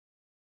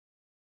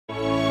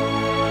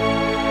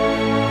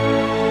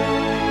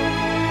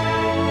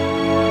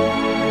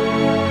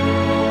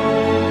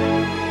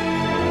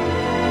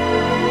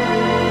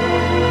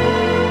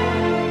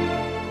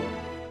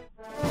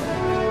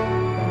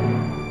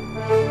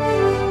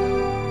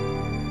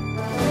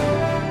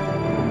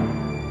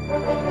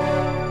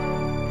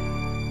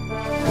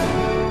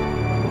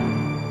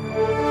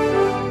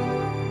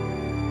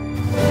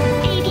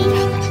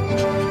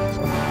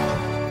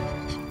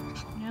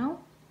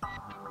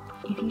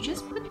you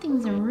just put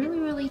things in really,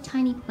 really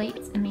tiny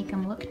plates and make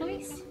them look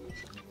nice.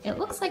 It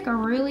looks like a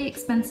really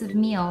expensive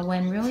meal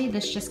when really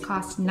this just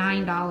costs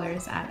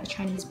 $9 at a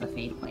Chinese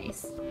buffet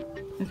place.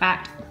 In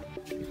fact,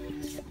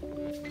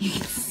 you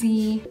can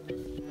see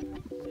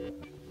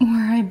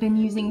where I've been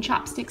using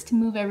chopsticks to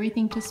move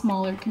everything to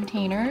smaller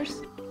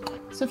containers.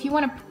 So if you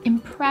want to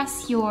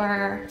impress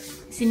your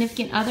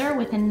significant other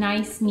with a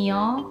nice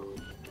meal,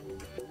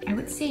 I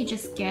would say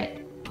just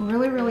get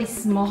really, really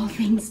small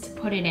things to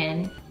put it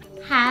in.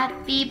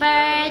 Happy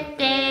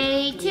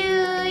birthday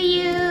to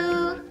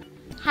you.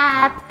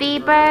 Happy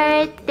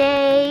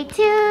birthday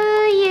to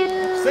you.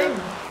 Sing.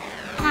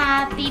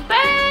 Happy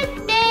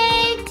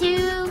birthday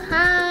to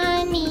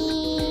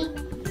honey.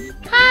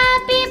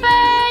 Happy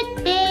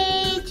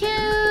birthday to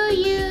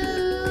you.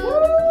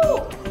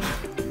 Woo!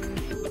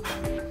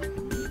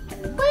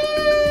 Woo!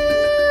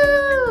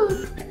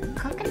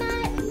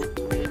 Coconut.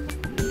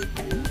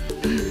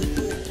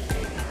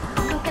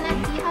 Coconut,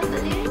 do you have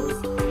balloons?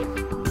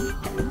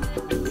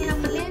 Do you have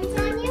balloons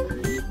on you?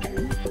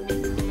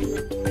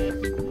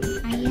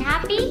 Are you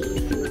happy?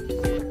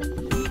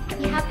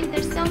 You happy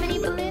there's so many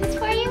balloons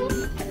for you?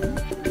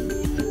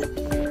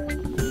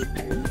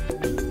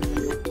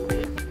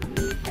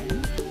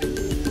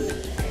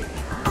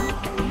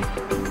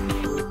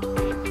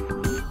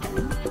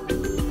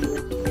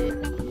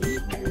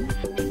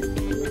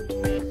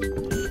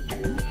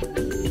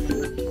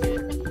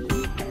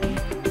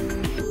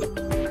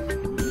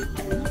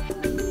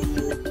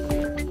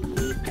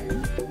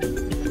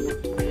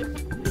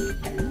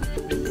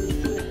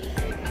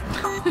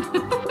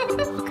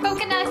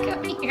 Coconut,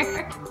 come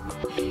here.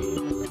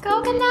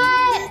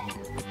 Coconut!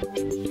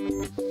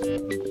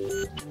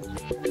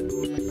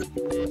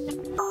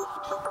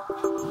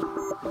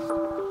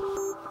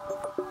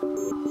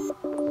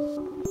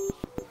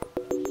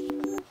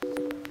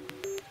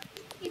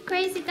 You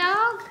crazy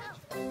dog?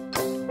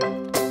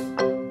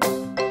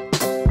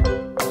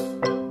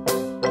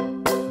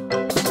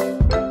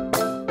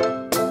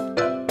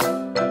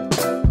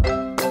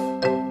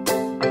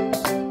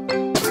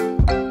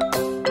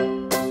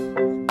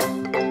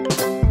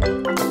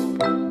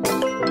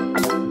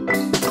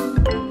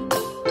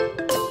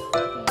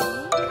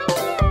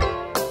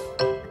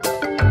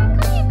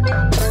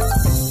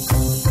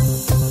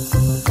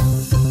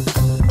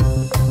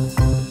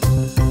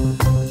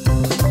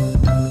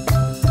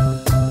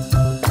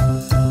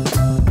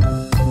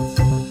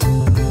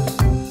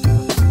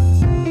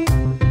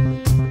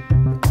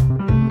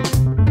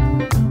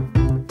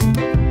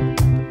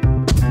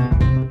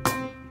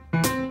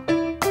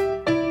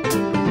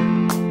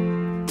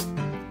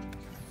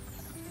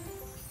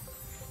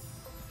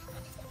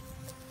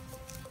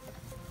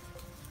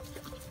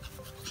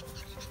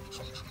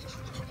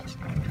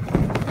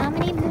 How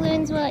many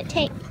balloons will it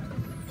take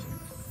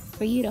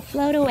for you to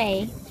float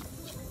away?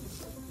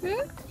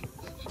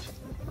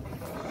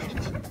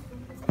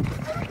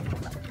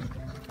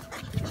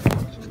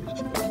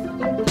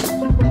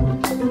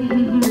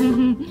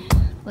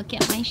 Look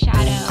at my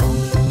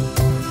shadow.